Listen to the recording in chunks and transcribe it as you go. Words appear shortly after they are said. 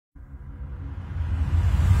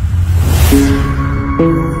Wow,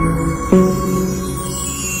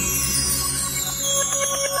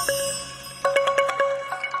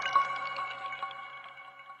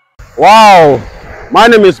 my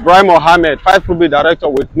name is Ibrahim Mohammed, 5 Ruby Director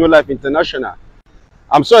with NeoLife International.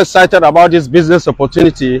 I'm so excited about this business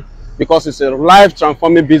opportunity because it's a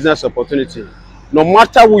life-transforming business opportunity. No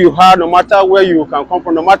matter who you are, no matter where you can come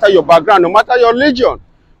from, no matter your background, no matter your religion,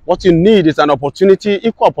 what you need is an opportunity,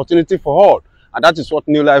 equal opportunity for all. And that is what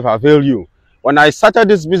NeoLife avail you. When I started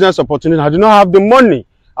this business opportunity, I did not have the money.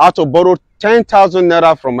 I had to borrow 10,000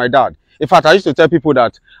 naira from my dad. In fact, I used to tell people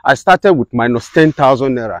that I started with minus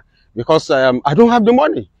 10,000 naira. Because I don't have the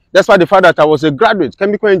money. That's why the fact that I was a graduate,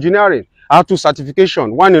 chemical engineering. I had 2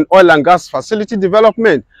 certifications, one in oil and gas facility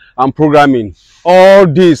development and programming. All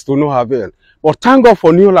this to no avail. But thank God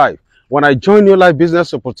for NeoLife. When I joined NeoLife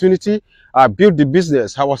business opportunity, I built the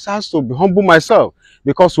business. I was asked to humble myself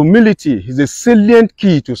because humility is a salient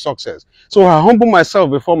key to success. So I humble myself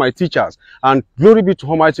before my teachers, and glory be to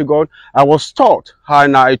Almighty God, I was taught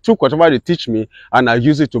and I took whatever they teach me and I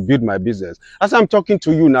use it to build my business. As I'm talking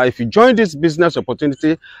to you now, if you join this business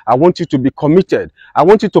opportunity, I want you to be committed. I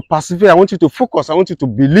want you to persevere. I want you to focus. I want you to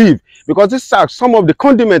believe, because these are some of the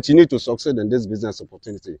condiments you need to succeed in this business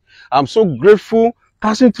opportunity. I'm so grateful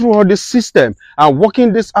passing through all this system and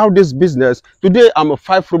working this business. Today, I'm a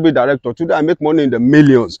 5 Ruby Director. Today, I make money in the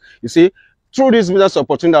millions. You see, through this business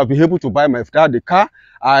opportunity, I've been able to buy my dad the car.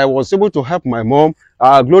 I was able to help my mom.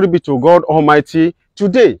 Glory be to God Almighty.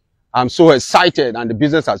 Today, I'm so excited, and the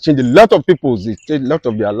business has changed a lot of people's, it changed a lot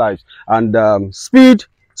of their lives. And speed,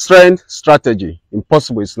 strength, strategy.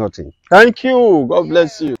 Impossible is nothing. Thank you. God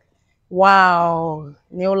bless you. Wow.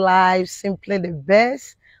 NeoLife, simply the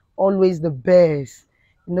best, always the best.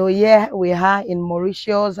 You know, yeah, we are in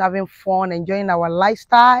Mauritius having fun, enjoying our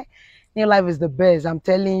lifestyle. NeoLife is the best, I'm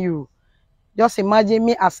telling you. Just imagine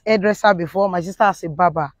me as hairdresser before, my sister as a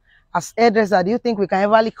barber. As hairdresser, do you think we can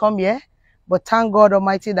ever come here? But thank God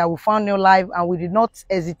Almighty that we found NeoLife, and we did not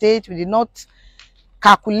hesitate, we did not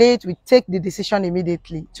calculate, we take the decision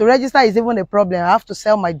immediately. To register is even a problem. I have to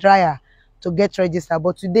sell my dryer to get registered.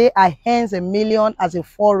 But today I earned $1 million as a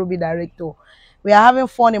 4 Ruby Director. We are having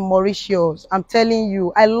fun in Mauritius. I'm telling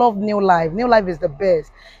you, I love NeoLife. NeoLife is the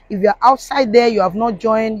best. If you're outside there, you have not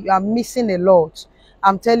joined, you are missing a lot.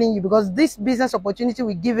 I'm telling you, because this business opportunity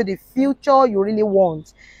will give you the future you really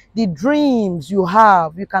want. The dreams you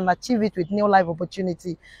have, you can achieve it with NeoLife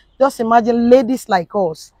opportunity. Just imagine ladies like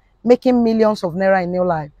us making millions of naira in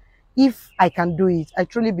NeoLife. If I can do it, I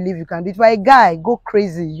truly believe you can do it. If you're a guy, go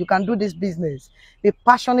crazy. You can do this business. Be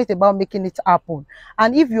passionate about making it happen.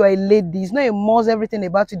 And if you are a lady, it's not a must everything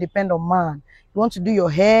about you depend on man. You want to do your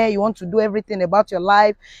hair, you want to do everything about your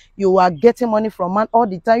life. You are getting money from man all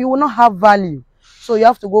the time. You will not have value. So you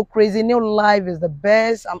have to go crazy. NeoLife is the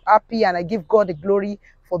best. I'm happy, and I give God the glory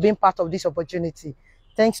for being part of this opportunity.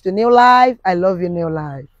 Thanks to NeoLife. I love you,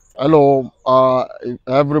 NeoLife. Hello,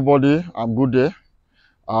 everybody. I'm good day.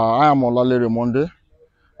 I am Olale Remonde.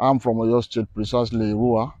 I'm from Oyo State, precisely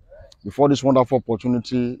Rua. Before this wonderful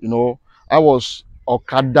opportunity, you know, I was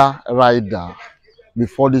Okada rider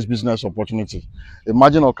before this business opportunity.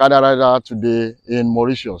 Imagine Okada rider today in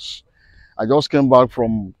Mauritius. I just came back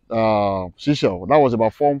from Seychelles. That was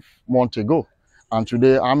about 4 months ago. And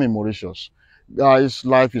today I'm in Mauritius. Guys,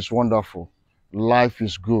 life is wonderful. Life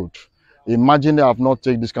is good. Imagine I have not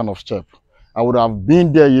taken this kind of step. I would have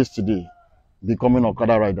been there yesterday, becoming an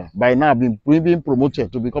Okada rider. By now, I've been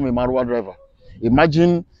promoted to become a Marwa driver.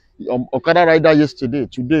 Imagine Okada rider yesterday.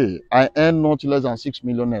 Today, I earn not less than 6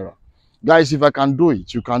 million naira. Guys, if I can do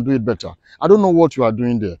it, you can do it better. I don't know what you are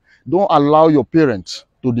doing there. Don't allow your parents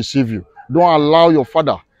to deceive you. Don't allow your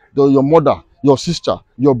father, your mother, your sister,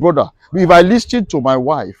 your brother. If I listened to my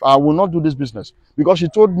wife, I will not do this business, because she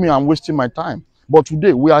told me I'm wasting my time. But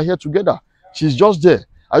today, we are here together. She's just there.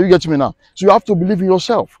 Are you getting me now? So you have to believe in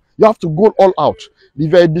yourself. You have to go all out.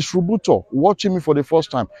 If you're a distributor watching me for the first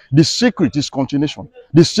time, the secret is continuation.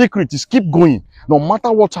 The secret is keep going. No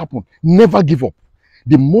matter what happens, never give up.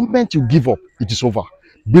 The moment you give up, it is over.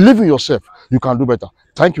 Believe in yourself. You can do better.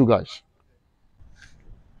 Thank you, guys.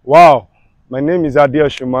 Wow. My name is Adegboro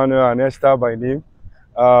Atolagbe by name.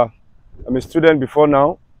 I'm a student before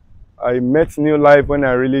now. I met NeoLife when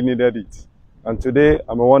I really needed it. And today,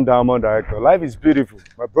 I'm a 1 diamond director. Life is beautiful.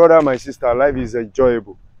 My brother, my sister, life is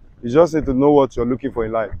enjoyable. You just need to know what you're looking for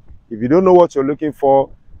in life. If you don't know what you're looking for,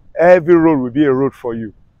 every road will be a road for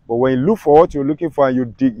you. But when you look for what you're looking for and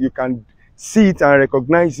you can see it and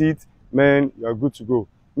recognize it, man, you're good to go.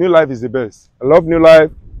 NeoLife is the best. I love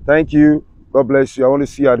NeoLife. Thank you. God bless you. I want to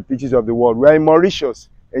see you at the beaches of the world. We are in Mauritius,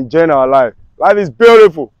 enjoying our life. Life is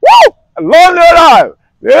beautiful. Woo! I love NeoLife.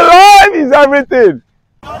 NeoLife is everything.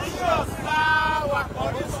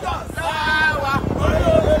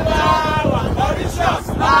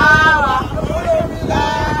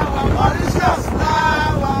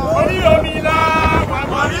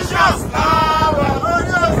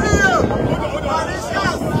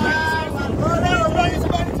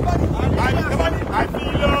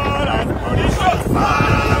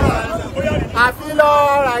 I feel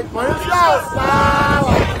alright, Mauritius.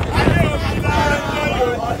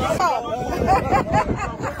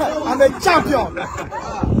 I'm a champion.